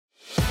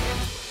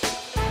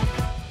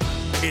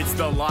It's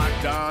the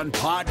Locked On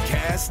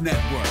Podcast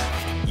Network,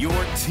 your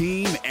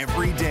team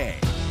every day.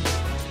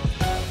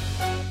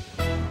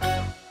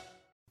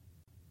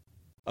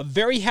 A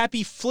very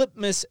happy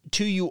Flipmas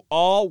to you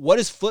all. What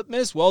is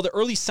Flipmas? Well, the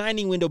early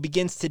signing window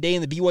begins today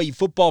in the BYU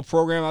football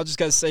program. I just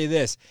got to say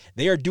this.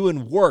 They are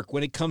doing work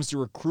when it comes to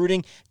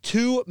recruiting.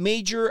 Two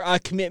major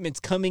commitments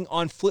coming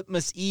on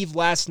Flipmas Eve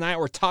last night.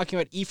 We're talking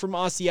about Ephraim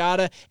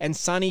Asiata and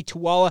Sani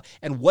Tuwala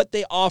and what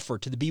they offer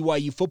to the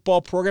BYU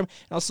football program.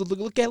 And also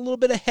look at a little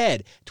bit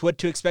ahead to what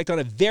to expect on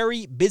a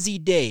very busy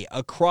day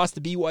across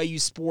the BYU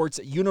sports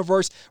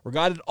universe. We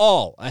got it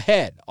all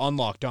ahead on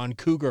Locked On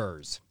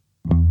Cougars.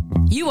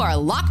 You are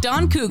Locked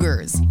On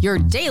Cougars, your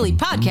daily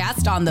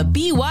podcast on the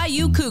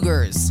BYU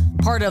Cougars,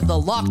 part of the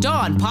Locked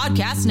On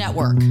Podcast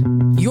Network,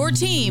 your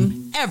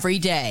team every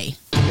day.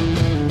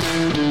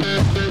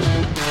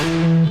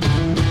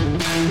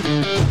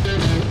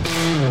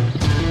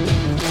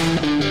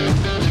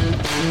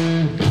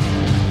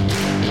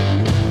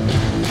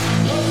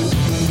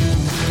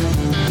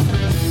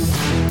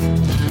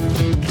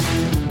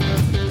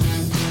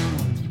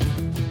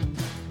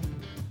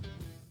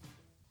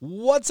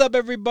 What's up,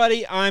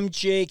 everybody? I'm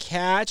Jake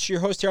Hatch, your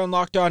host here on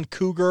Locked On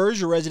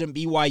Cougars, your resident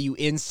BYU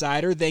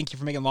insider. Thank you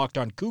for making Locked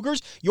On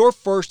Cougars your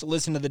first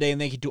listen of the day,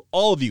 and thank you to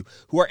all of you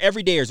who are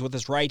everydayers with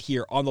us right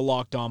here on the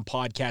Locked On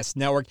Podcast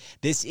Network.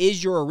 This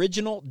is your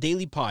original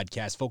daily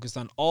podcast focused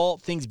on all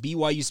things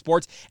BYU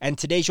sports, and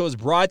today's show is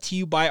brought to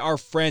you by our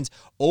friends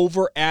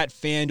over at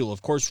FanDuel.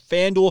 Of course,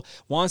 FanDuel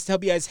wants to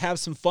help you guys have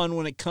some fun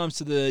when it comes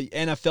to the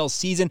NFL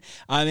season.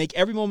 Make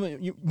every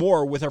moment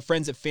more with our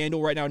friends at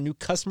FanDuel. Right now, new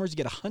customers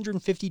get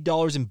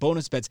 $150 in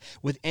bonus bets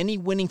with any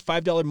winning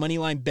 $5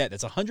 moneyline bet.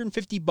 That's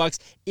 $150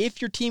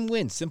 if your team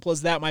wins. Simple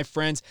as that, my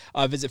friends.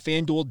 Visit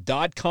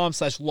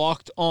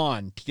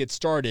FanDuel.com/locked-on to get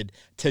started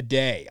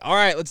today. All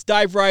right, let's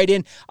dive right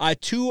in.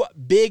 Two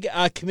big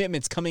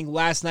commitments coming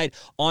last night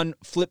on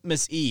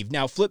Flipmas Eve.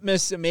 Now,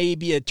 Flipmas may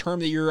be a term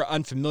that you're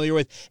unfamiliar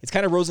with. It's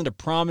kind of risen to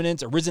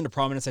prominence,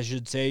 I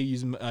should say,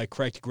 using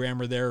correct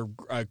grammar there,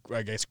 I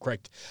guess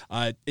correct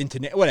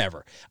internet,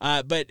 whatever.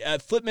 But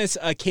Flipmas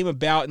came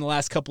about in the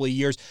last couple of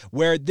years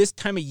where this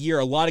time of year,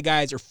 a lot of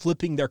guys are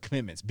flipping their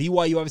commitments.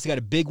 BYU obviously got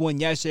a big one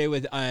yesterday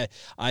with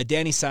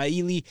Danny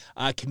Saili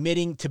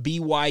committing to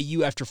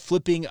BYU after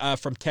flipping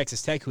from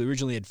Texas Tech, who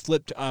originally had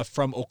flipped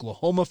from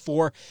Oklahoma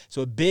for.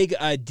 So a big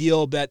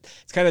deal, but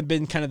it's kind of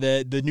been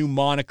the new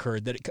moniker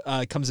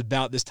that comes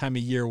about this time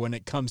of year when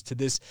it comes to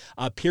this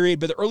period.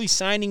 But the early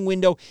signing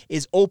window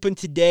is open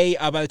today.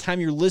 By the time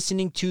you're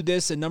listening to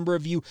this, a number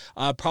of you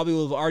probably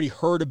will have already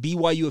heard of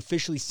BYU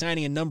officially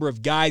signing a number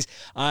of guys.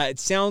 It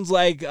sounds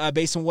like,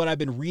 based on what I've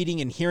been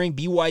reading and hearing,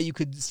 BYU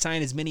could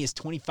sign as many as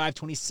 25,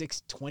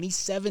 26,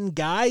 27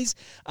 guys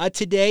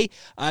today.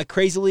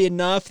 Crazily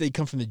enough, they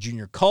come from the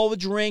junior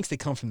college ranks, they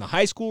come from the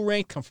high school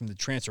ranks, come from the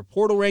transfer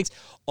portal ranks,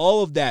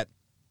 all of that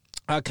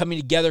coming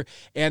together.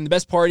 And the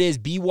best part is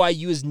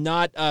BYU is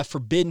not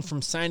forbidden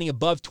from signing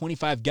above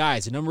 25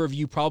 guys. A number of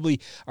you probably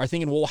are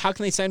thinking, well, how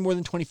can they sign more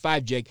than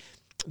 25, Jake?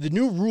 The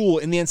new rule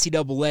in the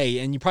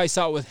NCAA, and you probably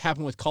saw it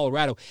happen with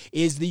Colorado,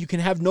 is that you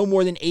can have no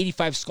more than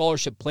 85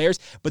 scholarship players,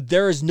 but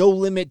there is no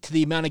limit to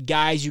the amount of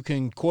guys you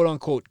can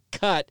quote-unquote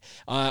cut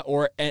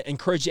or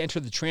encourage to enter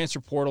the transfer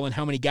portal and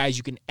how many guys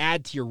you can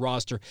add to your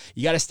roster.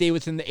 You got to stay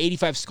within the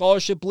 85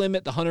 scholarship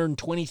limit, the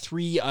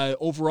 123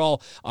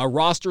 overall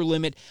roster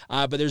limit,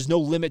 but there's no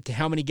limit to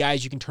how many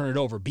guys you can turn it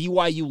over.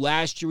 BYU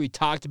last year, we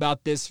talked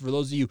about this. For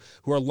those of you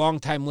who are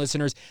longtime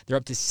listeners, they're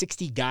up to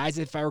 60 guys,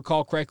 if I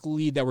recall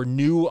correctly, that were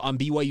new on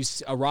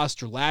BYU's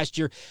roster last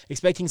year.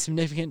 Expecting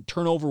significant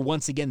turnover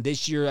once again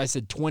this year. I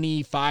said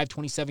 25,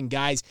 27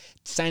 guys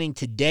signing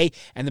today,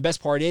 and the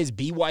best part is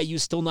BYU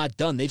is still not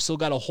done. They've still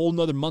got a whole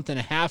nother month and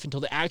a half until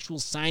the actual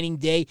signing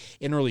day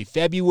in early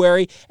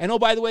February. And oh,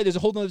 by the way, there's a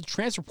whole nother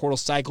transfer portal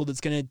cycle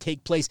that's going to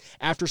take place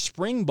after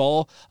spring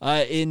ball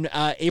in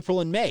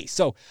April and May.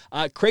 So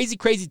crazy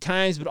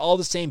times, but all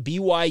the same,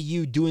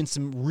 BYU doing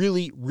some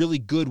really, really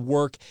good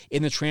work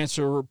in the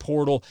transfer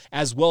portal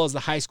as well as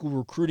the high school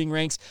recruiting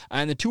ranks.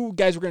 And the two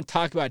guys we're going to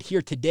talk about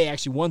here today,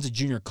 actually one's a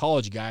junior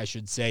college guy, I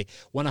should say,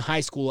 one a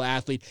high school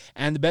athlete.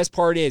 And the best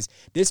part is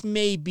this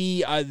may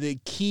be the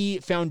key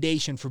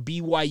foundation for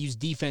BYU's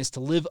defense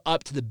to live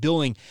up to the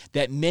billing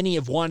that many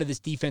have wanted this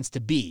defense to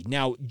be.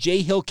 Now,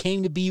 Jay Hill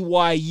came to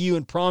BYU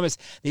and promised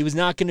that he was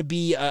not going to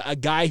be a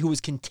guy who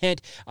was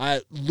content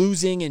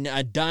losing and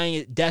dying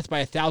at death by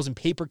 1,000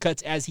 paper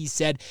cuts, as he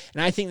said.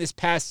 And I think this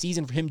past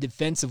season for him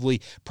defensively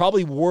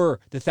probably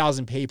were the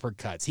 1,000 paper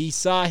cuts. He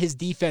saw his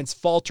defense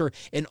falter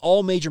in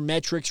all major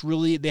metrics.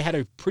 Really, they had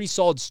a pretty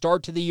solid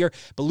start to the year,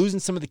 but losing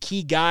some of the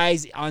key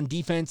guys on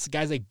defense,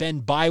 guys like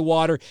Ben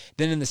Bywater,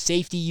 then in the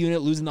safety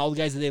unit, losing all the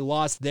guys that they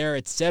lost there,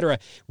 etc.,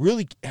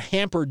 really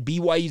hampered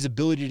BYU's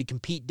ability to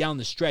compete down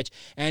the stretch.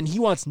 And he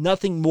wants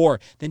nothing more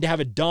than to have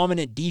a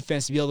dominant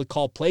defense to be able to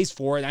call plays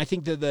for. And I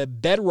think that the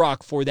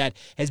bedrock for that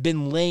has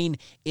been laying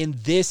in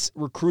this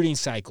recruiting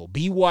cycle.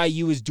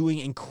 BYU is doing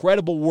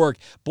incredible work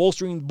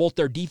bolstering both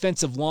their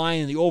defensive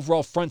line and the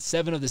overall front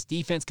seven of this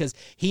defense because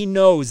he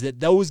knows that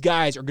those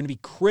guys are going going to be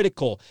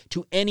critical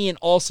to any and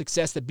all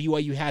success that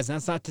BYU has. And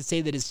that's not to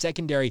say that his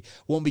secondary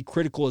won't be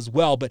critical as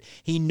well, but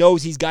he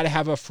knows he's got to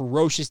have a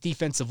ferocious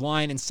defensive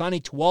line, and Sonny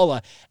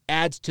Tuala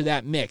adds to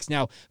that mix.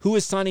 Now, who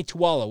is Sonny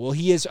Tuala? Well,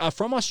 he is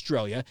from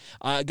Australia,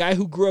 a guy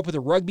who grew up with a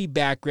rugby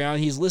background.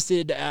 He's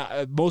listed,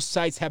 most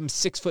sites have him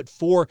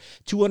 6'4",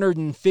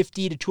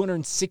 250 to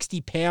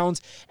 260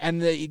 pounds,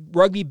 and the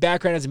rugby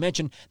background, as I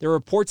mentioned, there are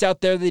reports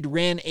out there that he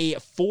ran a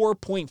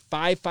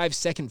 4.55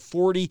 second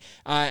 40,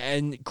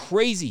 and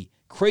crazy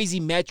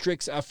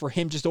metrics for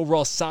him, just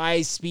overall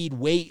size, speed,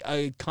 weight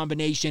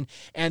combination.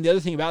 And the other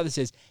thing about this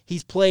is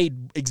he's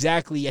played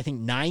exactly, I think,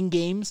 9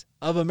 games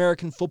of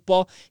American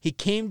football. He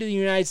came to the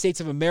United States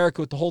of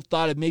America with the whole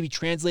thought of maybe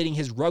translating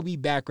his rugby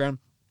background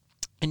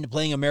into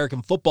playing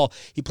American football.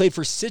 He played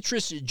for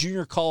Citrus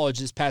Junior College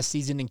this past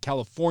season in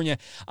California,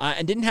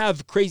 and didn't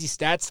have crazy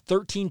stats.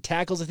 13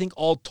 tackles, I think,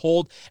 all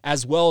told,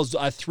 as well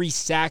as 3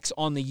 sacks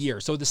on the year.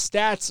 So the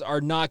stats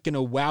are not going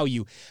to wow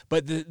you.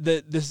 But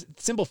the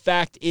simple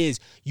fact is,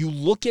 you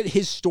look at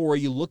his story,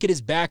 you look at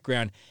his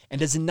background, and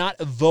does not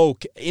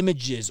evoke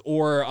images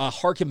or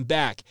harken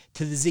back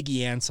to the Ziggy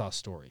Ansah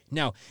story.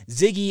 Now,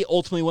 Ziggy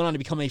ultimately went on to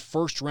become a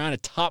first-round, a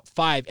top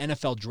 5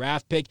 NFL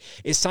draft pick.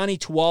 Is Sonny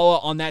Tuala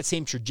on that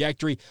same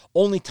trajectory?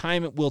 Only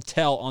time it will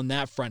tell on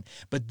that front.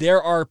 But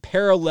there are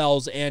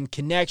parallels and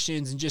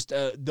connections, and just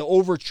the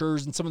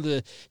overtures and some of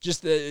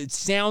it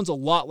sounds a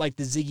lot like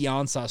the Ziggy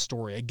Ansah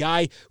story. A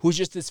guy who's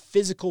just this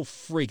physical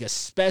freak, a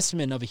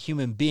specimen of a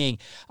human being,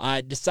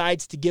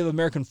 decides to give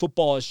American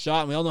football a shot.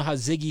 And we all know how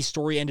Ziggy's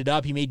story ended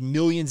up. He made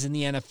millions in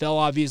the NFL,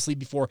 obviously,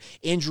 before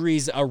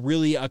injuries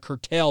really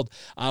curtailed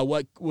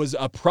what was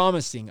a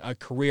promising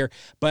career.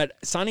 But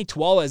Sonny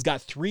Tuala has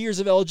got 3 years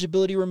of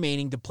eligibility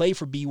remaining to play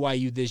for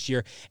BYU this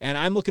year,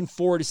 and I'm looking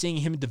forward to seeing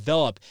him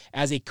develop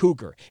as a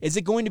Cougar. Is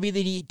it going to be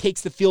that he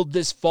takes the field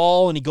this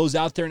fall and he goes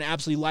out there and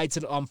absolutely lights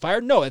it on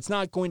fire? No, it's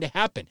not going to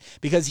happen,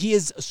 because he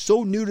is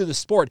so new to the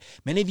sport.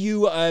 Many of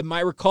you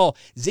might recall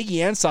Ziggy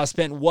Ansah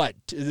spent,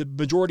 the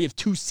majority of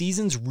 2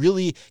 seasons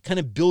really kind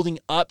of building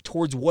up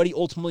towards what he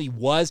ultimately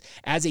was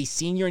as a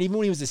senior. And even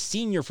when he was a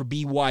senior for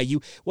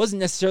BYU,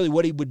 wasn't necessarily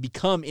what he would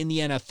become in the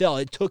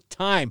NFL. It took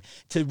time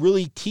to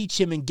really teach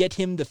him and get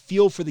him the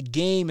feel for the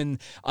game and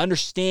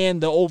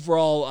understand the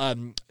overall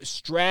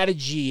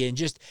strategy and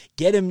just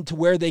get him to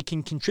where they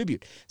can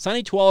contribute.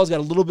 Sonny Tuala's got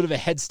a little bit of a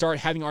head start,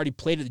 having already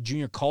played at the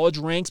junior college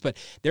ranks, but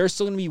there's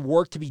still going to be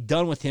work to be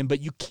done with him.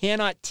 But you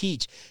cannot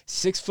teach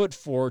 6'4",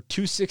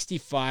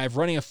 265,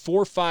 running a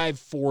 4.5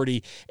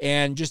 40,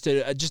 and just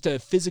a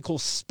physical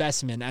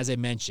specimen, as I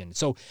mentioned.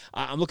 So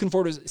I'm looking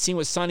forward to seeing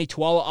what Sonny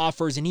Tuala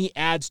offers, and he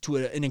adds to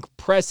an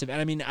impressive,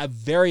 and I mean a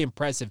very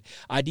impressive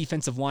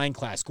defensive line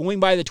class. Going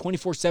by the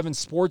 24/7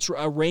 Sports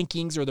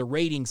rankings, or the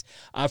ratings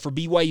for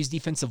BYU's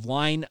defensive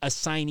line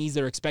assignees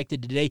that are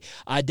expected today,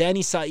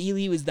 Danny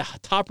Saili was the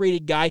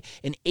top-rated guy,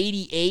 an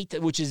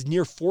 88, which is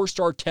near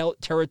 4-star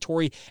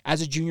territory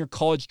as a junior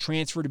college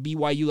transfer to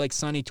BYU like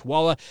Sonny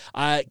Tuala.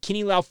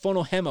 Kini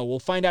Laufonohema, we'll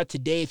find out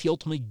today if he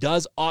ultimately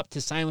does opt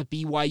to sign with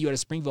BYU out of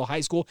Springville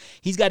High School.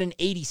 He's got an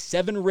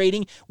 87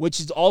 rating, which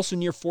is also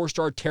near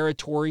 4-star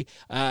territory,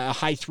 a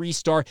high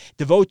 3-star.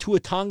 Devo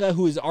Tuatanga,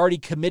 who is already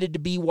committed to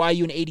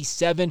BYU, an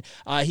 87.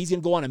 He's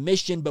going to go on a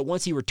mission, but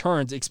once he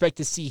returns, expect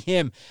to see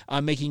him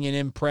making an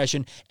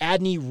impression.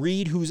 Adney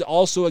Reed, who's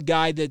also a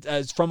guy that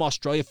is from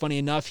Australia, funny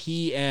enough,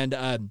 he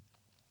and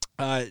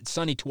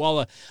Sonny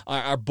Tuala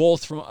are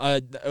both from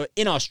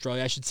in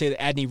Australia. I should say that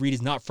Adney Reed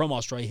is not from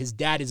Australia. His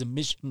dad is a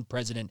mission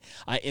president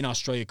in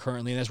Australia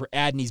currently, and that's where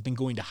Adney's been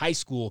going to high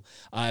school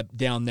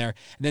down there.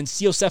 And then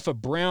Siosefa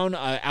Brown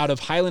out of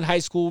Highland High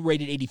School,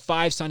 rated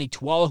 85. Sonny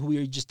Tuala, who we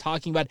were just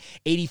talking about,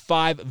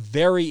 85.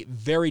 Very,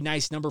 very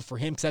nice number for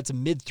him, because that's a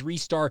mid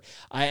 3-star.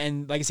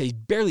 And like I say, he's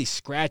barely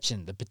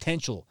scratching the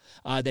potential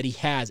that he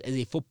has as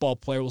a football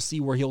player. We'll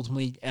see where he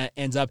ultimately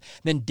ends up.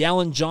 And then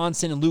Dallin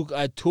Johnson and Luke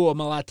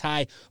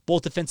Tuamalatai,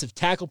 both defensive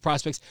tackle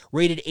prospects,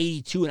 rated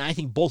 82, and I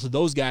think both of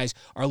those guys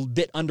are a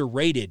bit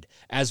underrated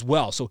as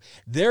well. So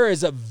there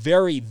is a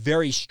very,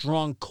 very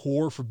strong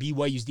core for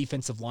BYU's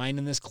defensive line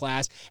in this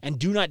class, and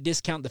do not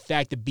discount the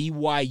fact that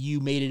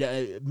BYU made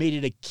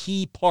it a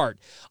key part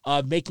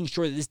of making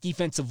sure that this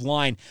defensive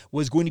line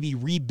was going to be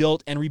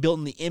rebuilt, and rebuilt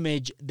in the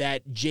image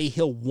that Jay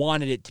Hill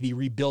wanted it to be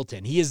rebuilt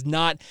in. He is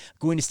not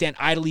going to stand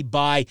idly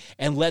by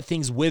and let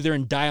things wither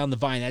and die on the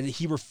vine.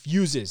 He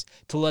refuses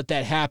to let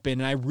that happen,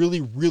 and I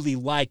really, really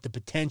like the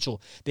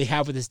potential they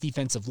have with this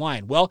defensive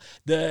line. Well,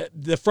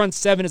 the front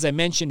seven, as I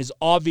mentioned, is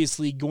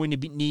obviously going to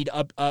need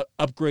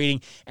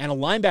upgrading, and a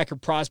linebacker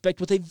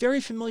prospect with a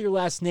very familiar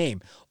last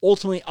name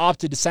ultimately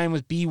opted to sign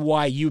with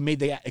BYU, made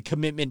the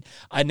commitment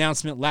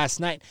announcement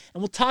last night.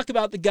 And we'll talk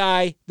about the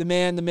guy, the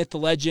man, the myth, the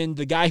legend,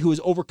 the guy who has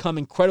overcome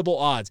incredible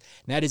odds,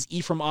 and that is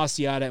Ephraim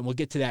Asiata, and we'll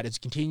get to that as we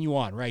continue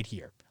on right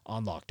here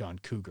on Locked On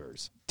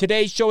Cougars.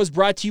 Today's show is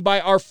brought to you by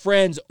our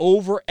friends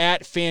over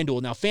at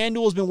FanDuel. Now,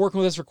 FanDuel has been working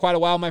with us for quite a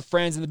while, my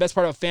friends, and the best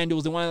part about FanDuel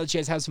is they want to let you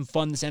guys have some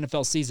fun this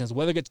NFL season. As the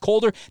weather gets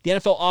colder, the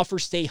NFL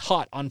offers stay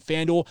hot on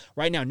FanDuel.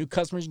 Right now, new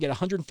customers can get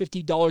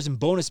 $150 in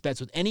bonus bets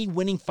with any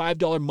winning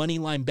 $5 money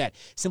line bet.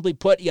 Simply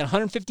put, you get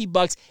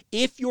 $150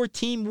 if your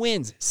team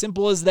wins.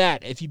 Simple as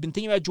that. If you've been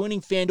thinking about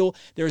joining FanDuel,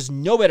 there's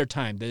no better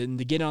time than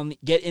to get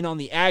in on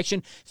the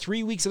action.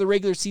 3 weeks of the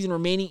regular season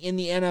remaining in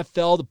the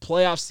NFL, the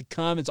playoffs to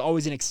come. It's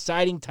always an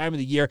exciting time of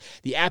the year.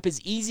 The app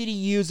is easy to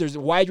use. There's a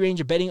wide range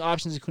of betting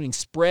options, including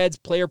spreads,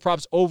 player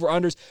props,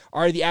 over-unders,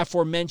 are the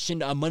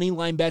aforementioned money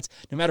line bets.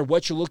 No matter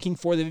what you're looking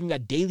for, they've even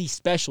got daily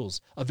specials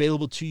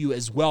available to you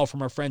as well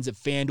from our friends at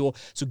FanDuel.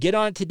 So get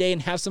on it today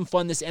and have some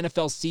fun this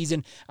NFL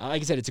season.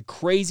 Like I said, it's a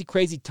crazy,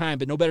 crazy time,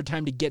 but no better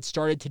time to get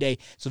started today.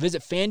 So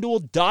visit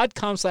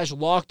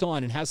FanDuel.com/lockedon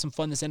and have some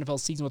fun this NFL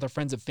season with our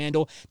friends at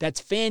FanDuel.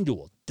 That's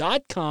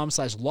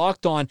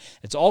FanDuel.com/lockedon.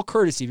 It's all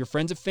courtesy of your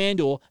friends at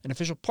FanDuel, an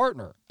official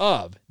partner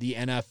of the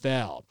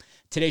NFL.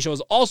 Today's show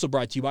is also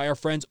brought to you by our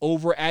friends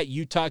over at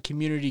Utah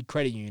Community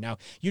Credit Union. Now,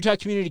 Utah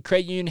Community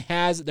Credit Union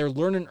has their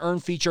Learn and Earn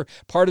feature,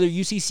 part of their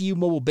UCCU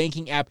mobile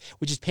banking app,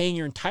 which is paying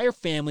your entire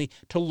family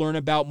to learn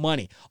about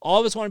money.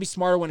 All of us want to be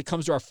smarter when it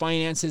comes to our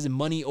finances and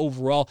money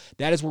overall.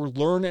 That is where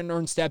Learn and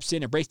Earn steps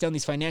in. It breaks down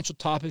these financial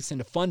topics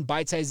into fun,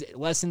 bite-sized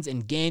lessons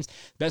and games. The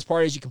best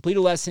part is you complete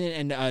a lesson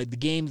and the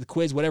game, the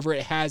quiz, whatever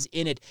it has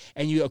in it,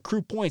 and you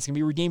accrue points. Can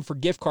be redeemed for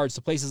gift cards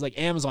to places like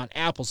Amazon,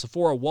 Apple,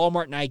 Sephora,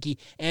 Walmart, Nike,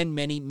 and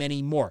many,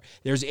 many more.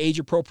 There's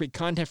age-appropriate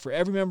content for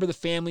every member of the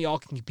family. All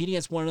can compete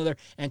against one another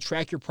and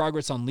track your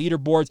progress on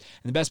leaderboards.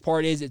 And the best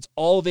part is it's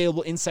all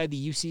available inside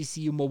the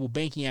UCCU mobile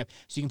banking app,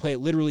 so you can play it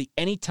literally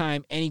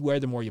anytime, anywhere.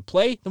 The more you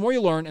play, the more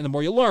you learn, and the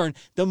more you learn,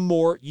 the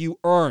more you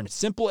earn.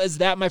 Simple as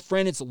that, my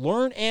friend. It's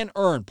Learn and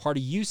Earn, part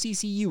of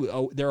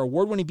UCCU, their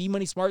award-winning Be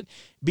Money Smart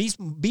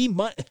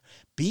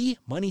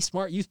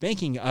Youth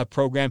Banking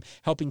program,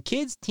 helping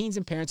kids, teens,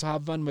 and parents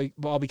have fun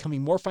while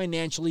becoming more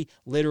financially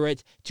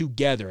literate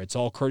together. It's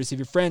all courtesy of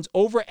your friends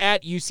over at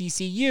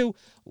UCCU.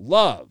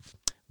 Love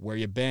where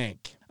you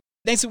bank.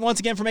 Thanks once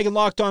again for making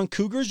Locked On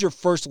Cougars your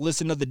first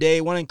listen of the day.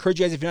 I want to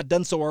encourage you guys, if you're not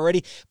done so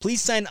already, please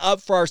sign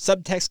up for our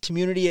subtext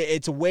community.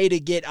 It's a way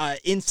to get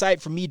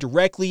insight from me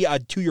directly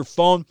to your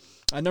phone.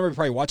 I know you're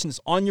probably watching this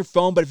on your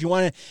phone, but if you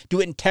want to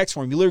do it in text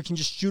form, you literally can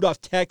just shoot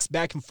off text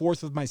back and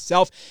forth with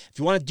myself. If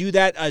you want to do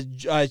that,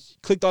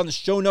 click on the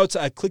show notes,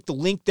 click the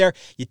link there.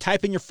 You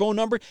type in your phone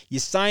number, you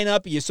sign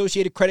up, you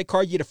associate a credit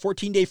card, you get a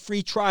 14-day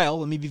free trial.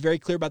 Let me be very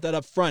clear about that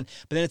up front.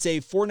 But then it's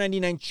a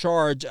 $4.99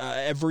 charge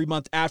every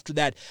month after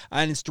that.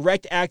 And it's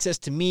direct access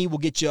to me. We'll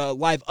get you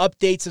live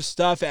updates of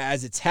stuff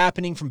as it's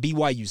happening from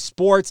BYU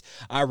sports,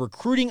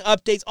 recruiting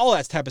updates, all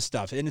that type of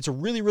stuff. And it's a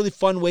really, really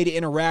fun way to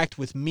interact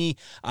with me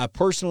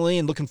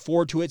personally, and looking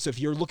forward to it. So if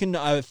you're looking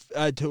to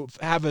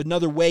have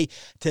another way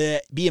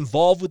to be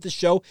involved with the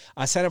show,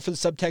 sign up for the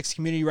subtext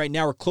community right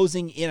now. We're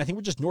closing in. I think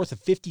we're just north of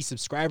 50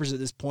 subscribers at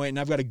this point, and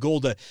I've got a goal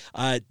to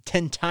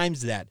 10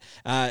 times that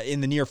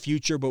in the near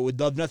future, but would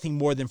love nothing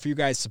more than for you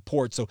guys'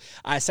 support. So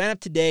sign up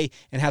today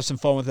and have some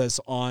fun with us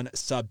on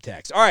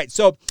subtext. All right,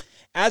 so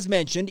as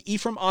mentioned,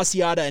 Ephraim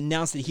Asiata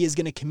announced that he is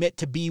going to commit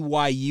to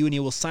BYU and he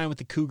will sign with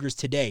the Cougars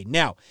today.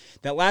 Now,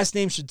 that last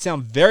name should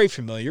sound very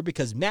familiar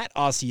because Matt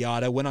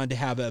Asiata went on to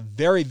have a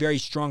very, very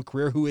strong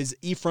career, who is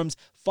Ephraim's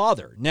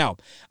father. Now,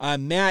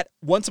 Matt,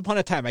 once upon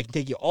a time, I can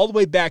take you all the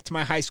way back to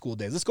my high school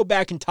days. Let's go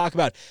back and talk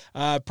about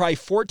probably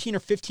 14 or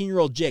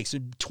 15-year-old Jake, so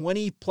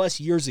 20 plus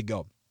years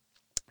ago.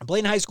 I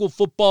played high school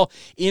football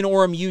in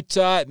Orem,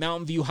 Utah at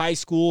Mountain View High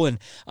School, and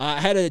I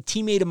had a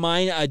teammate of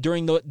mine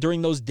during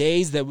those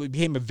days that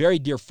became a very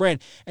dear friend,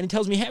 and he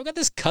tells me, hey, I've got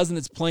this cousin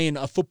that's playing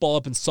football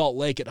up in Salt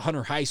Lake at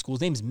Hunter High School.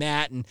 His name's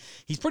Matt, and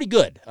he's pretty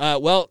good.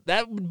 Well,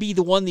 that would be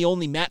the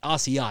only Matt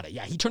Asiata.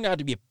 Yeah, he turned out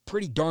to be a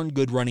pretty darn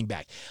good running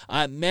back.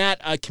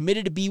 Matt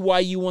committed to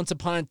BYU once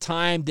upon a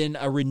time, then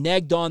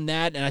reneged on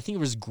that, and I think it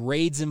was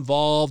grades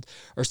involved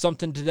or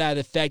something to that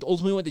effect.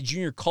 Ultimately went the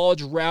junior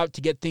college route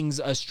to get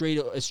things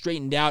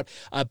straightened out.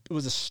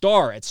 Was a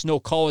star at Snow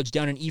College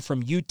down in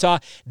Ephraim, Utah.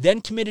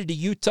 Then committed to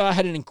Utah,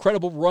 had an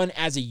incredible run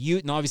as a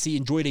Ute, and obviously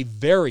enjoyed a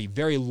very,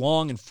 very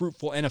long and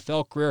fruitful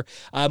NFL career,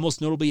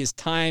 most notably his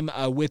time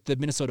with the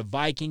Minnesota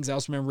Vikings. I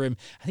also remember him,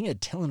 I think I'd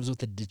tell him was with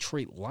the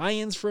Detroit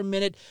Lions for a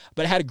minute,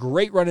 but had a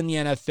great run in the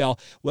NFL.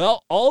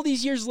 Well, all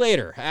these years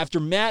later, after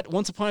Matt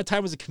once upon a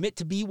time was a commit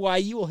to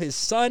BYU, his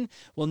son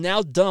will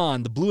now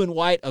don the blue and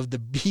white of the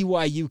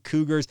BYU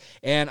Cougars,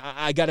 and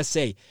I got to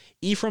say,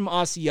 Ephraim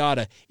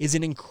Asiata is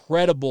an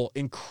incredible,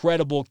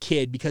 incredible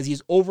kid because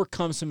he's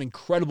overcome some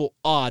incredible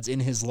odds in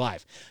his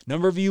life. A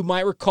number of you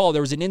might recall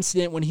there was an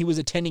incident when he was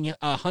attending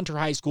Hunter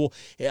High School.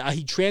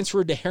 He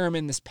transferred to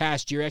Harriman this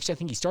past year. Actually, I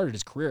think he started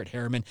his career at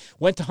Harriman,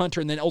 went to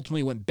Hunter, and then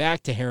ultimately went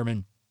back to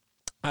Harriman.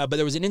 But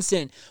there was an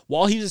incident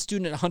while he was a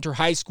student at Hunter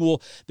High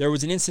School. There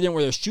was an incident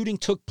where the shooting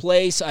took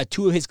place.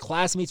 Two of his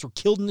classmates were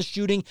killed in the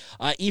shooting.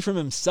 Ephraim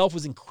himself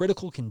was in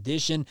critical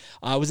condition,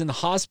 was in the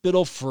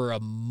hospital for a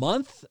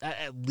month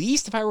at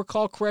least, if I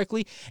recall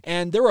correctly.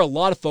 And there were a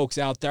lot of folks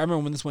out there. I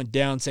remember when this went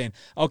down saying,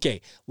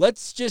 okay, we're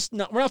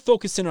not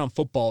focusing on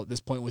football at this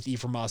point with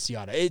Ephraim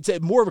Asiata. It's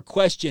more of a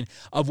question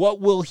of what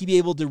will he be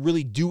able to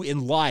really do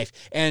in life,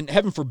 and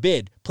heaven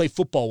forbid, play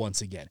football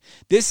once again.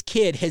 This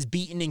kid has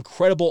beaten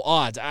incredible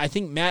odds. I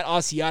think Matt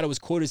Asiata was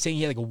quoted saying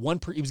he had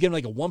he was given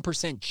like a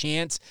 1%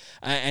 chance,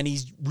 and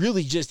he's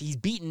really he's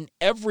beaten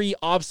every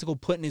obstacle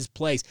put in his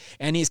place,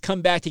 and he's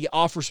come back to get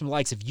offers from the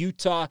likes of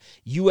Utah,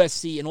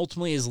 USC, and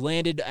ultimately has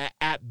landed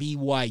at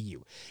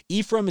BYU.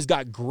 Ephraim has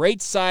got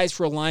great size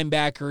for a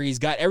linebacker. He's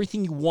got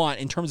everything you want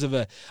in terms of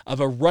a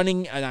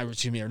running, not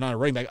a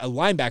running back, a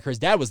linebacker. His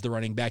dad was the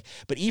running back,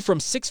 but Ephraim,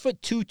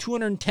 6'2",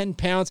 210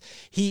 pounds.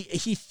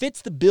 He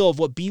fits the bill of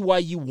what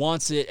BYU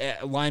wants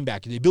at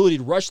linebacker. The ability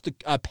to rush the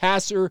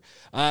passer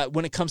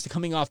when it comes to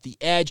coming off the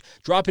edge,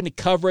 drop into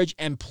coverage,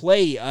 and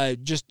play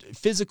just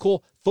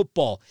physical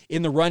football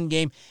in the run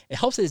game. It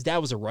helps that his dad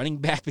was a running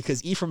back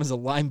because Ephraim is a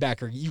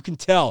linebacker. You can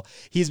tell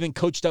he's been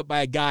coached up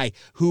by a guy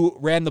who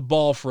ran the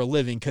ball for a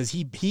living because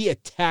he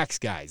attacks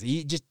guys.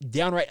 He just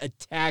downright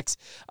attacks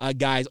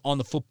guys on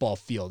the football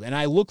field. And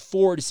I look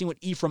forward to seeing what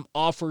Ephraim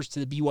offers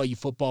to the BYU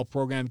football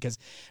program, because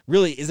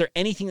really, is there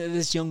anything that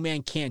this young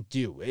man can't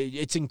do?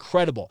 It's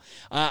incredible.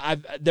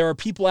 There are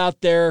people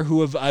out there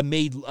who have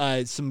made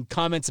some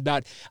comments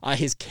about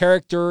his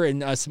character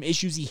and some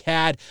issues he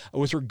had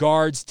with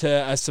regards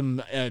to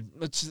some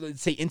let's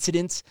say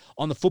incidents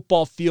on the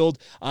football field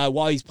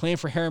while he's playing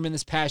for Harriman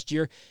this past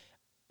year.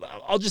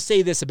 I'll just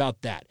say this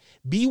about that.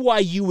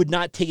 BYU would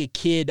not take a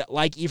kid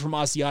like Ephraim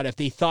Asiata if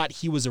they thought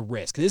he was a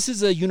risk. This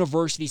is a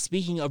university,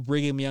 speaking of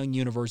Brigham Young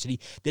University,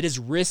 that is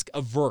risk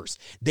averse.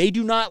 They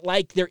do not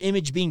like their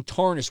image being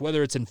tarnished,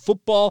 whether it's in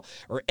football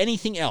or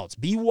anything else.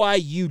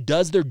 BYU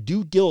does their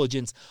due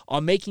diligence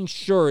on making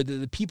sure that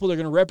the people that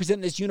are going to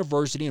represent this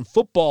university, and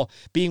football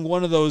being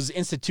one of those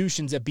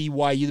institutions at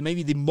BYU,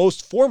 maybe the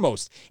most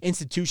foremost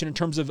institution in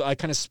terms of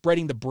kind of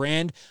spreading the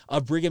brand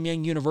of Brigham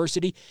Young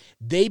University,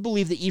 they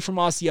believe that Ephraim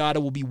Asiata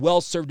will be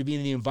well served to be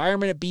in the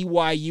environment at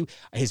BYU.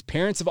 His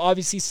parents have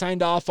obviously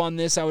signed off on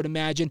this, I would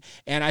imagine,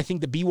 and I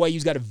think the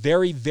BYU's got a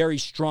very, very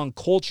strong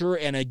culture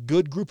and a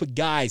good group of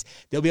guys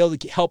that'll be able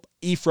to help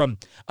Ephraim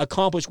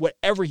accomplish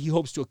whatever he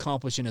hopes to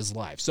accomplish in his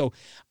life. So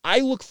I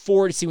look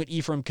forward to seeing what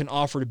Ephraim can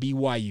offer to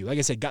BYU. Like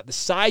I said, got the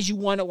size you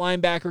want at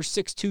linebacker,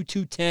 6'2",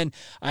 210,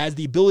 has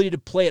the ability to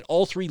play at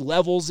all three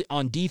levels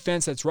on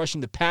defense. That's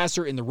rushing the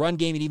passer, in the run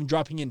game, and even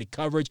dropping into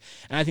coverage.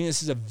 And I think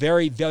this is a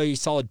very, very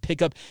solid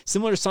pickup.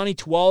 Similar to Sonny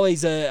Tuwala,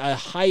 he's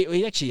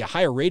actually a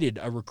higher rated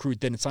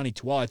recruit than Sonny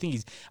Tuwala. I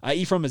think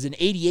Ephraim is an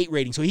 88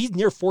 rating, so he's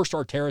near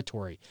 4-star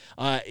territory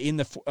in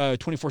the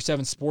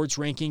 24/7 sports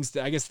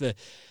rankings. I guess the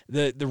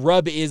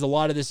rub is a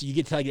lot of this, you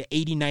get to like an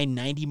 89,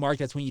 90 mark.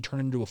 That's when you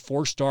turn into a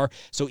 4-star.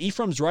 So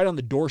Ephraim's right on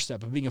the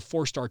doorstep of being a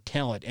 4-star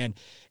talent. And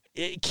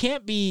it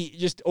can't be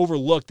just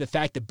overlooked the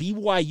fact that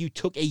BYU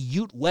took a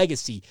Ute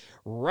legacy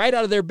right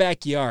out of their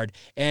backyard,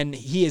 and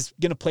he is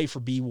going to play for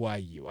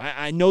BYU.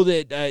 I know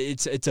that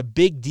it's a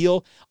big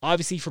deal,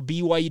 obviously, for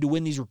BYU to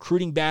win these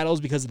recruiting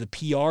battles because of the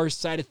PR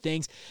side of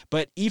things,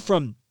 but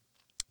Ephraim,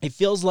 it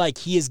feels like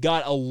he has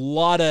got a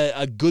lot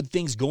of good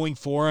things going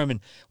for him. And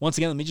once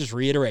again, let me just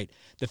reiterate,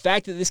 the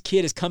fact that this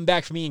kid has come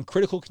back from being in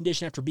critical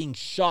condition after being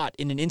shot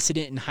in an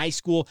incident in high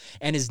school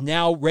and is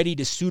now ready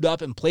to suit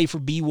up and play for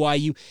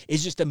BYU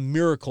is just a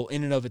miracle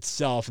in and of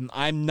itself. And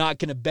I'm not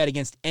going to bet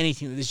against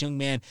anything that this young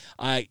man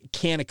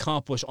can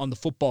accomplish on the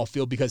football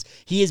field, because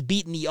he has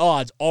beaten the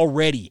odds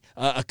already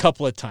a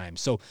couple of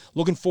times. So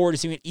looking forward to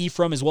seeing what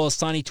Ephraim as well as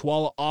Sonny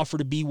Tuwala offer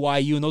to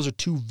BYU. And those are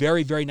two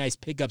very, very nice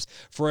pickups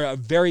for a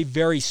very,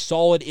 very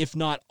solid, if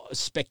not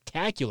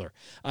spectacular,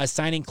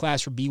 signing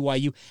class for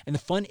BYU. And the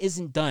fun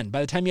isn't done. By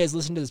the time you guys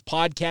listen to this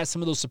podcast,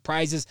 some of those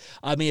surprises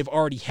may have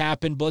already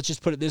happened, but let's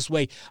just put it this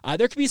way.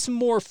 There could be some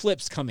more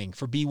flips coming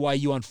for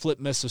BYU on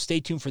Flipmas, so stay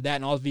tuned for that,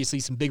 and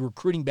obviously some big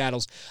recruiting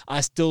battles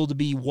still to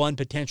be won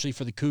potentially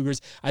for the Cougars.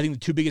 I think the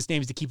two biggest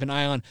names to keep an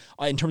eye on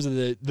in terms of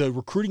the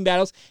recruiting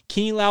battles,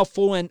 Kinilau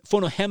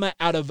Fonohema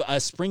out of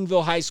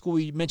Springville High School.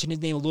 We mentioned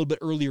his name a little bit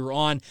earlier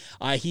on.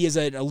 He is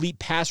an elite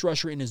pass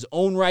rusher in his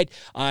own right.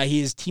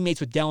 He is teammates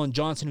with Dallin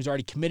Johnson, who's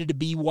already committed to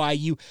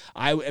BYU.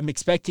 I am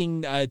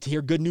expecting to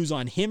hear good news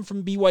on him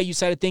from BYU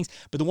side of things,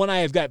 but the one I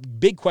have got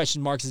big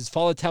question marks is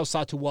Faletau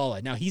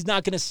Satuwala. Now, he's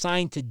not going to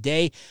sign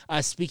today.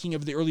 Speaking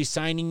of the early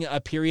signing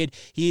period,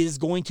 he is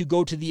going to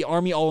go to the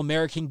Army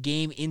All-American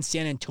game in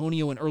San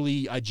Antonio in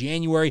early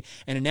January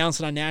and announce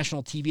it on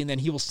national TV, and then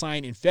he will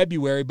sign in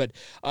February. But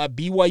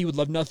BYU would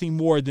love nothing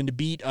more than to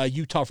beat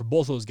Utah for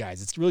both those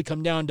guys. It's really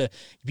come down to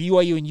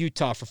BYU and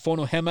Utah for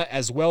Fonohema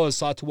as well as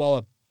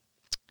Satuwala.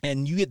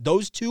 and you get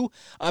those two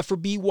for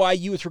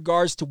BYU with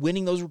regards to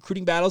winning those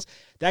recruiting battles,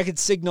 that could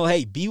signal,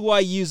 hey,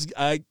 BYU's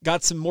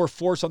got some more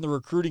force on the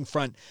recruiting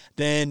front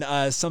than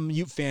some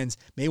Ute fans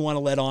may want to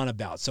let on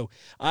about. So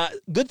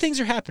good things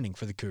are happening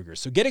for the Cougars.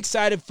 So get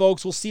excited,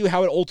 folks. We'll see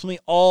how it ultimately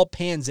all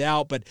pans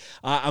out, but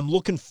I'm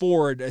looking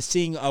forward to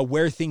seeing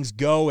where things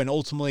go and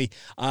ultimately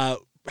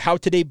how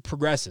today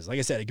progresses. Like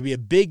I said, it could be a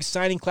big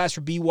signing class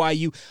for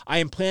BYU. I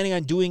am planning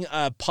on doing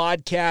a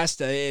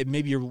podcast.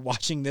 Maybe you're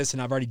watching this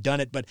and I've already done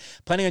it, but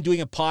planning on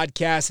doing a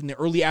podcast in the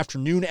early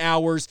afternoon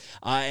hours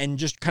and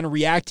just kind of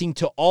reacting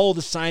to all the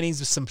signings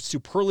with some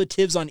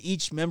superlatives on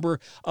each member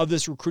of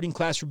this recruiting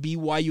class for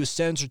BYU, a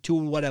sentence or two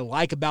of what I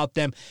like about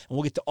them, and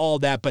we'll get to all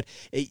that. But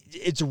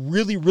it's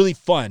really, really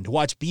fun to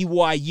watch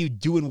BYU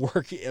doing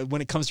work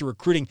when it comes to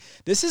recruiting.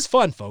 This is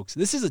fun, folks.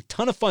 This is a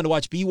ton of fun to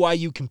watch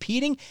BYU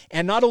competing,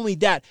 and not only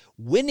that,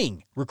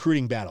 winning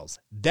recruiting battles.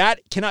 That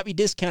cannot be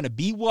discounted.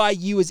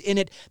 BYU is in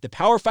it. The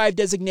Power 5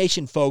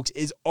 designation, folks,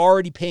 is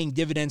already paying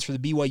dividends for the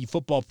BYU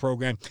football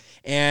program,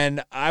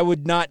 and I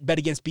would not bet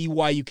against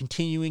BYU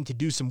continuing to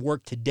do some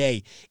work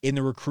today in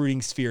the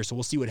recruiting sphere, so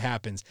we'll see what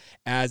happens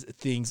as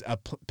things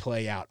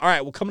play out. All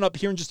right, well, coming up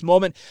here in just a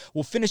moment,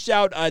 we'll finish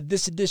out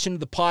this edition of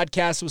the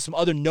podcast with some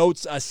other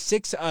notes.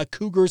 6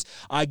 Cougars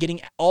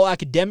getting all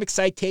academic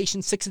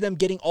citations, 6 of them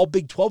getting all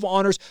Big 12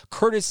 honors,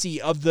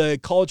 courtesy of the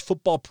college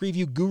football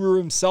preview guru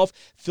himself,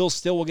 Phil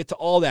Still. We'll get to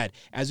all that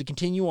as we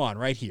continue on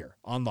right here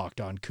on Locked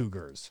On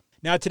Cougars.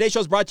 Now, today's show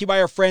is brought to you by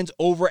our friends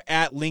over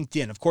at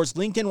LinkedIn. Of course,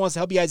 LinkedIn wants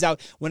to help you guys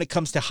out when it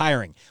comes to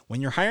hiring.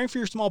 When you're hiring for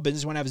your small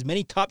business, you want to have as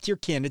many top-tier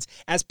candidates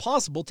as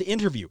possible to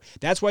interview.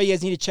 That's why you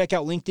guys need to check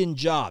out LinkedIn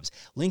Jobs.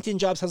 LinkedIn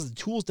Jobs has the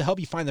tools to help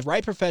you find the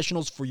right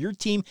professionals for your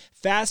team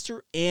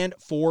faster and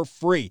for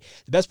free.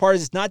 The best part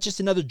is it's not just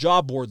another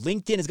job board.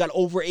 LinkedIn has got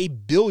over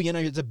 1 billion,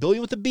 it's a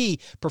billion with a B,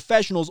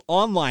 professionals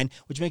online,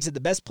 which makes it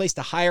the best place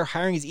to hire.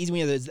 Hiring is easy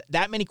when there's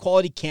that many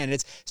quality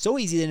candidates. So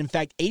easy that, in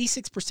fact,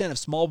 86% of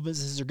small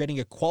businesses are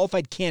getting a qualified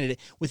candidate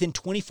within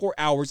 24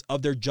 hours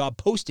of their job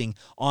posting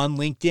on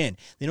LinkedIn.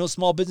 They know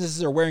small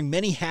businesses are wearing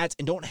many hats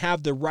and don't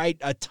have the right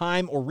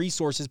time or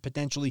resources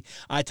potentially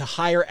to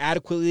hire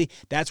adequately.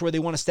 That's where they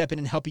want to step in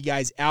and help you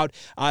guys out.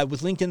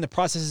 With LinkedIn, the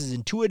process is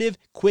intuitive,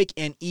 quick,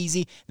 and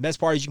easy. The best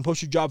part is you can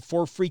post your job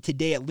for free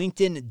today at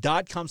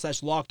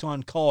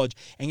linkedin.com/lockedoncollege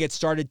and get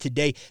started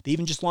today. They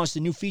even just launched a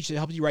new feature that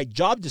helps you write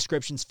job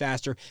descriptions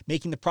faster,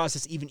 making the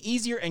process even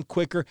easier and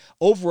quicker,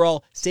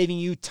 overall saving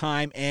you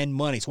time and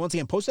money. So once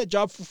again, post that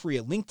job for free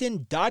at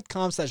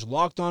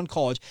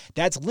linkedin.com/lockedoncollege.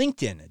 That's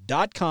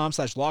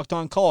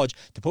linkedin.com/lockedoncollege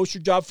to post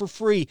your job for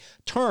free.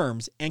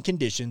 Terms and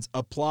conditions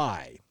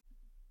apply.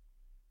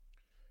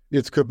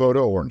 It's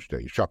Kubota Orange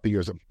Day. Shop the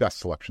year's best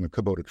selection of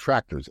Kubota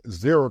tractors,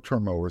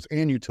 zero-turn mowers,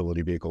 and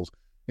utility vehicles,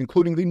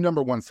 including the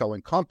 #1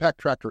 selling compact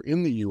tractor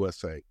in the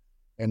USA.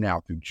 And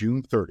now through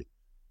June 30,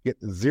 get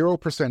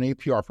 0%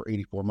 APR for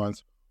 84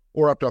 months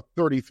or up to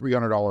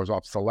 $3,300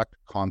 off select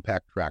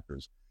compact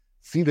tractors.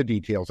 See the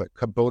details at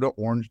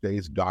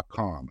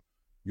KubotaOrangeDays.com.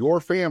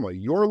 Your family,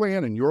 your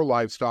land, and your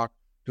livestock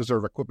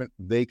deserve equipment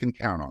they can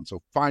count on.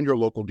 So find your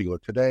local dealer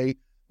today.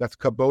 That's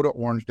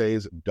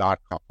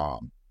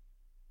KubotaOrangeDays.com.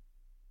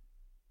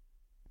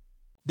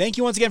 Thank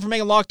you once again for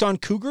making Locked On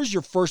Cougars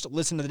your first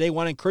listen of the day. I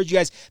want to encourage you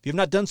guys, if you have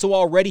not done so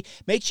already,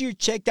 make sure you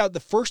checked out the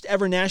first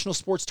ever national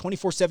sports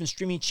 24/7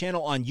 streaming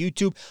channel on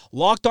YouTube.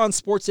 Locked On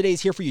Sports Today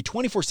is here for you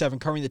 24/7,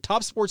 covering the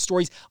top sports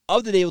stories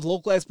of the day with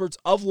local experts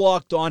of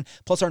Locked On,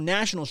 plus our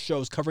national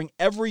shows covering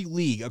every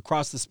league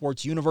across the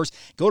sports universe.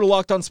 Go to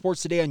Locked On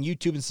Sports Today on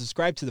YouTube and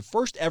subscribe to the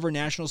first ever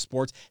national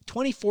sports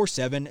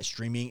 24/7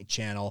 streaming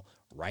channel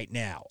right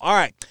now. All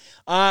right.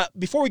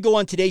 Before we go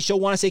on today's show, I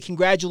want to say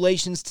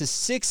congratulations to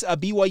 6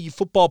 BYU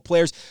football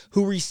players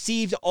who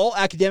received all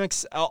academic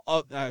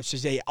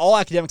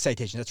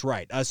citations. That's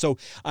right. So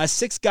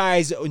 6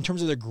 guys in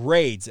terms of their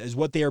grades is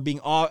what they are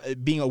being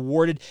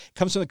awarded.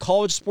 Comes from the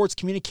College Sports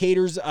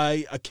Communicators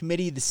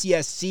Committee, the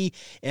CSC,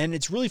 and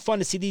it's really fun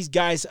to see these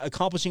guys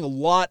accomplishing a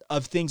lot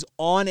of things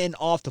on and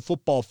off the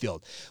football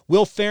field.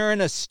 Will Farron,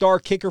 a star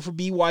kicker for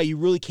BYU,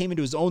 really came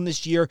into his own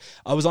this year.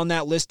 Was on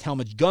that list.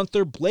 Talmadge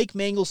Gunther, Blake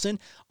Mangelson,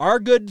 our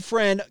good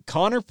friend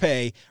Connor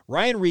Pay,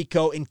 Ryan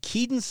Rico, and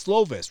Keaton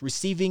Slovis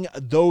receiving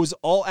those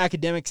all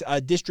academics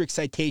district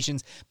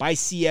citations by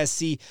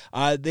CSC.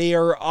 They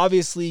are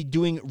obviously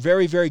doing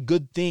very, very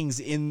good things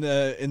in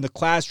the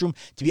classroom.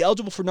 To be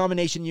eligible for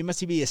nomination, you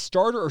must be a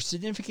starter or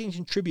significant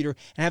contributor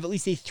and have at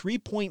least a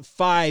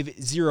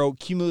 3.50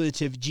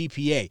 cumulative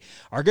GPA.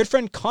 Our good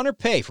friend Connor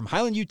Pay from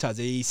Highland, Utah,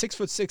 is a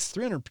 6'6",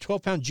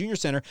 312-pound junior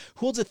center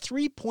who holds a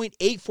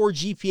 3.84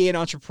 GPA in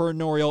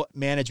entrepreneurial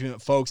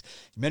management, folks.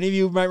 Many of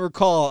you might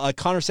recall,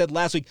 Connor said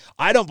last week,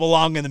 I don't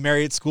belong in the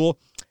Marriott School.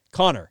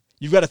 Connor,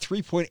 You've got a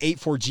 3.84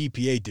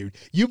 GPA, dude.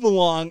 You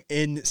belong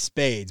in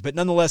spades. But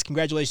nonetheless,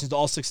 congratulations to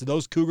all 6 of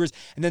those Cougars.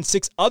 And then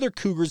 6 other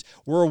Cougars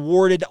were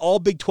awarded all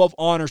Big 12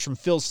 honors from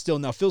Phil Still.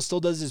 Now, Phil Still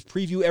does his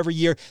preview every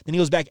year. Then he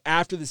goes back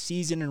after the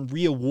season and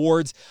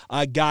re-awards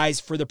guys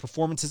for their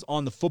performances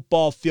on the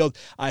football field.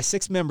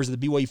 6 members of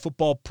the BYU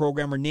football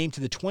program were named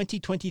to the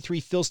 2023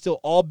 Phil Still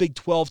all Big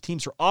 12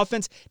 teams for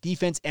offense,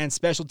 defense, and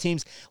special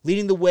teams.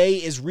 Leading the way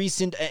is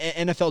recent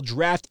NFL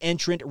draft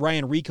entrant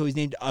Ryan Rico. He's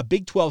named a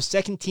Big 12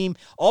 second team,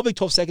 all Big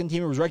 12 second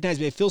teamer, was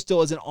recognized by Phil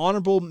Still as an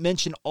honorable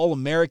mention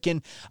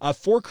All-American.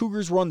 4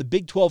 Cougars were on the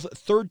Big 12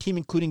 third team,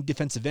 including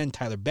defensive end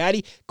Tyler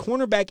Batty,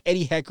 cornerback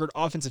Eddie Heckard,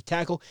 offensive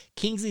tackle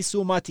Kingsley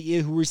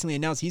Suamataia, who recently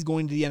announced he's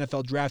going to the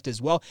NFL draft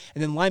as well,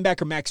 and then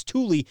linebacker Max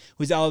Tooley,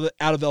 who's out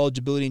of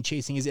eligibility and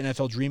chasing his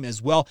NFL dream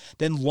as well.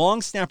 Then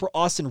long snapper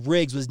Austin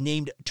Riggs was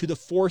named to the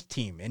 4th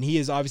team, and he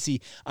is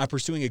obviously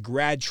pursuing a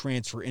grad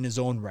transfer in his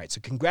own right.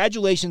 So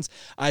congratulations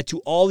to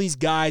all these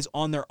guys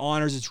on their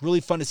honors. It's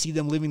really fun to see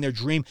them living their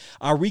dream.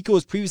 Rico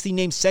was previously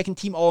named second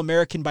team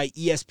All-American by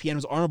ESPN,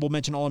 was honorable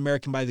mention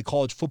All-American by the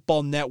College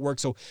Football Network.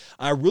 So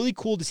really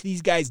cool to see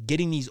these guys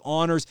getting these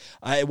honors.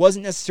 It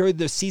wasn't necessarily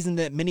the season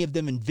that many of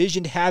them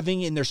envisioned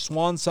having in their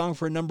swan song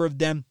for a number of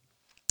them,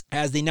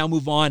 as they now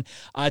move on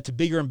to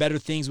bigger and better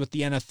things with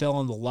the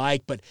NFL and the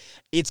like. But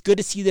it's good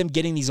to see them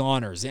getting these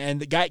honors.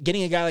 And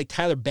getting a guy like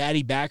Tyler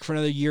Batty back for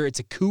another year, it's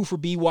a coup for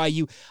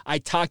BYU. I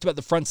talked about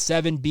the front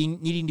 7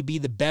 needing to be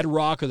the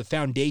bedrock or the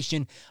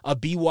foundation of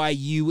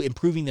BYU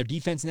improving their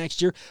defense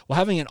next year. Well,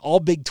 having an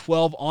all Big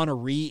 12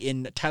 honoree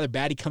in Tyler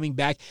Batty coming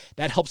back,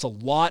 that helps a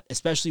lot,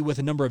 especially with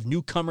a number of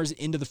newcomers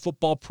into the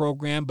football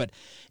program. But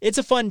it's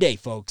a fun day,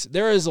 folks.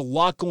 There is a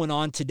lot going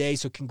on today,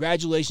 so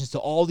congratulations to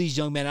all these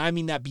young men. I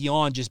mean that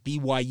beyond just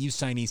BYU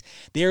signees.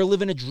 They are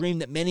living a dream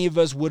that many of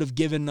us would have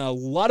given a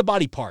lot of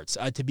body parts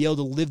to be able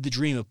to live the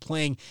dream of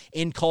playing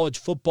in college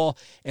football.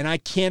 And I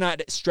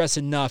cannot stress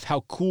enough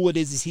how cool it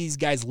is to see these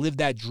guys live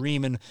that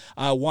dream. And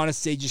I want to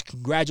say just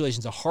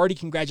congratulations, a hearty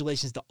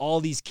congratulations to all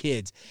these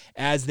kids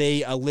as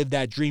they live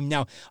that dream.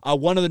 Now,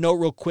 one other note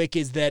real quick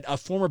is that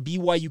former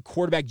BYU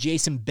quarterback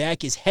Jason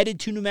Beck is headed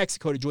to New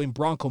Mexico to join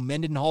Bronco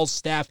Mendenhall's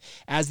staff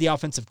as the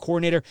offensive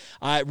coordinator.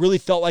 It really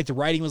felt like the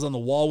writing was on the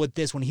wall with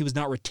this when he was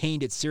not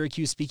retained at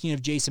Syracuse. Speaking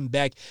of Jason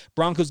Beck,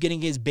 Broncos getting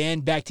his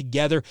band back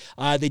together.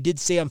 They did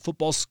say on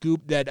Football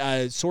Scoop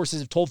that sources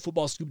have told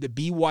Football Scoop that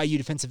BYU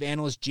defensive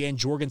analyst Jan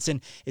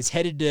Jorgensen is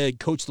headed to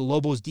coach the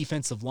Lobos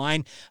defensive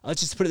line.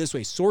 Let's just put it this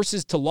way.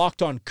 Sources to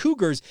Locked On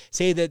Cougars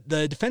say that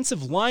the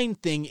defensive line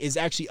thing is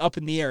actually up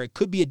in the air. It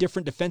could be a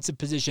different defensive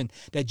position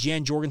that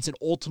Jan Jorgensen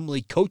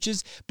ultimately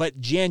coaches, but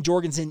Jan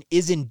Jorgensen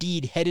is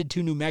indeed headed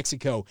to New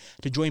Mexico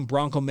to join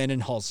Bronco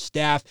Mendenhall's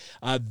staff.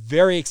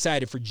 Very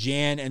excited for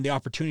Jan and the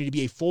opportunity to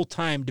be a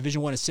full-time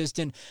Division I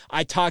assistant.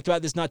 I talked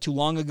about this not too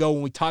long ago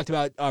when we talked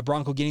about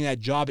Bronco getting that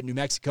job at New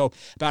Mexico,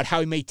 about how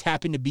he may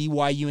tap into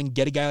BYU and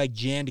get a guy like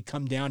Jan to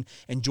come down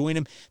and join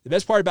him. The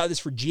best part about this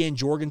for Jan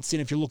Jorgensen,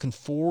 if you're looking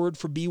forward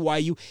for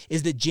BYU,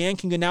 is that Jan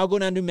can now go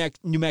down to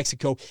New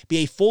Mexico,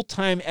 be a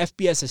full-time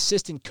FBS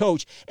assistant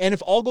coach, and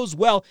if all goes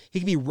well, he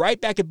can be right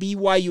back at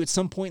BYU at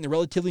some point in the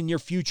relatively near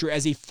future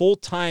as a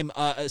full-time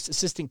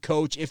assistant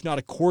coach, if not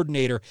a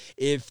coordinator,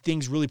 if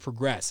things really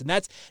progress. And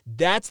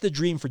that's the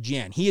dream for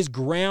Jan. He has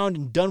ground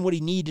and done what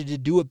he needed to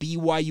do at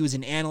BYU as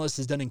an analyst,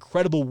 has done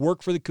incredible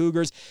work for the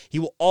Cougars. He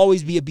will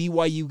always be a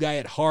BYU guy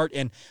at heart,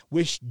 and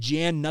wish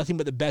Jan nothing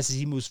but the best as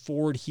he moves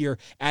forward here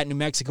at New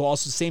Mexico.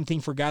 Also, same thing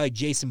for a guy like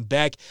Jason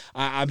Beck.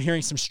 I'm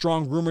hearing some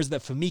strong rumors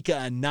that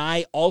Famika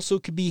Anai also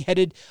could be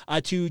headed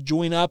to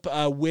join up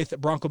with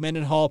Bronco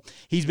Mendenhall.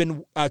 He's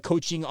been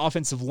coaching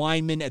offensive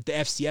linemen at the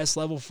FCS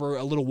level for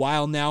a little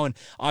while now, and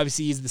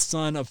obviously he's the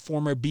son of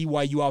former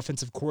BYU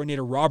offensive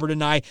coordinator Robert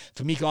Anai.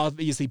 Famika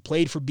obviously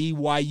played for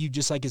BYU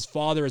just like his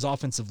father as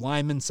offensive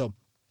lineman, so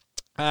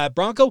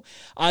Bronco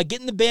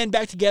getting the band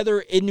back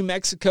together in New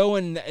Mexico,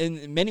 and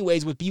in many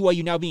ways with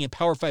BYU now being a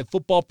Power 5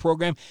 football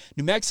program.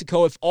 New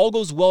Mexico, if all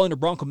goes well under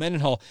Bronco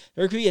Mendenhall,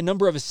 there could be a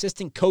number of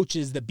assistant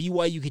coaches that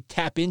BYU could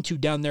tap into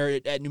down there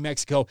at New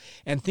Mexico.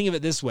 And think of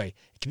it this way,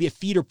 it could be a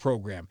feeder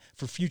program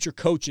for future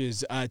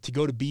coaches to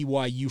go to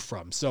BYU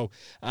from. So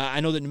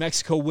I know that New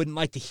Mexico wouldn't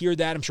like to hear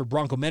that. I'm sure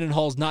Bronco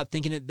Mendenhall is not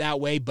thinking it that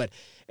way, but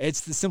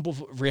it's the simple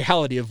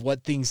reality of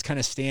what things kind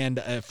of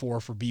stand for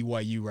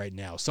BYU right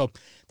now. So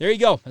there you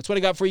go. That's what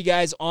I got for you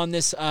guys on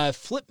this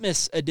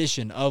Flipmas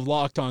edition of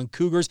Locked On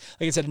Cougars.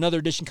 Like I said, another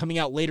edition coming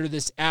out later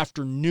this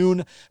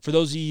afternoon for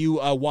those of you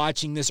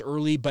watching this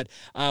early, but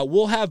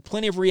we'll have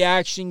plenty of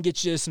reaction,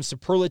 get you some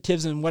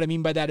superlatives, and what I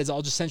mean by that is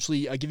I'll just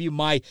essentially give you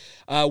my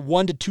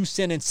 1 to 2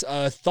 sentence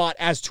thought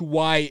as to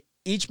why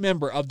each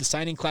member of the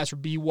signing class for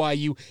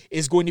BYU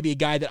is going to be a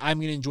guy that I'm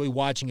going to enjoy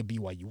watching at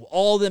BYU. Will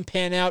all of them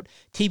pan out?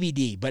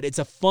 TBD. But it's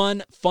a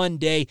fun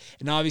day,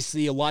 and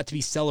obviously a lot to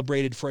be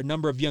celebrated for a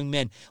number of young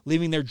men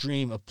living their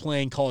dream of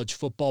playing college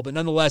football. But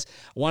nonetheless,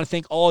 I want to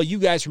thank all you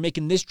guys for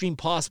making this dream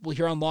possible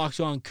here on Locked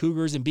On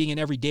Cougars and being an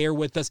everydayer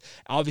with us,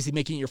 obviously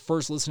making it your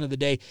first listen of the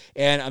day.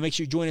 And make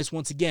sure you join us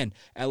once again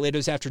later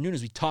this afternoon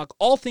as we talk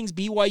all things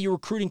BYU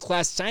recruiting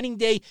class signing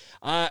day,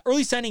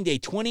 early signing day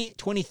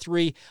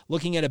 2023,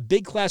 looking at a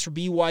big class for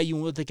BYU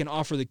and what they can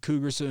offer the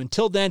Cougars. So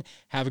until then,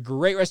 have a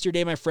great rest of your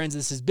day, my friends.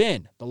 This has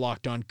been the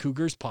Locked On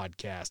Cougars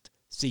podcast.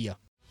 See ya.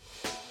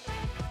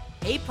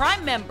 Hey,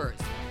 Prime members,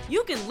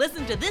 you can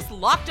listen to this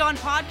Locked On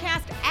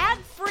podcast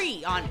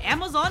ad-free on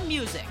Amazon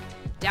Music.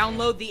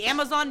 Download the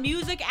Amazon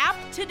Music app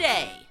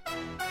today.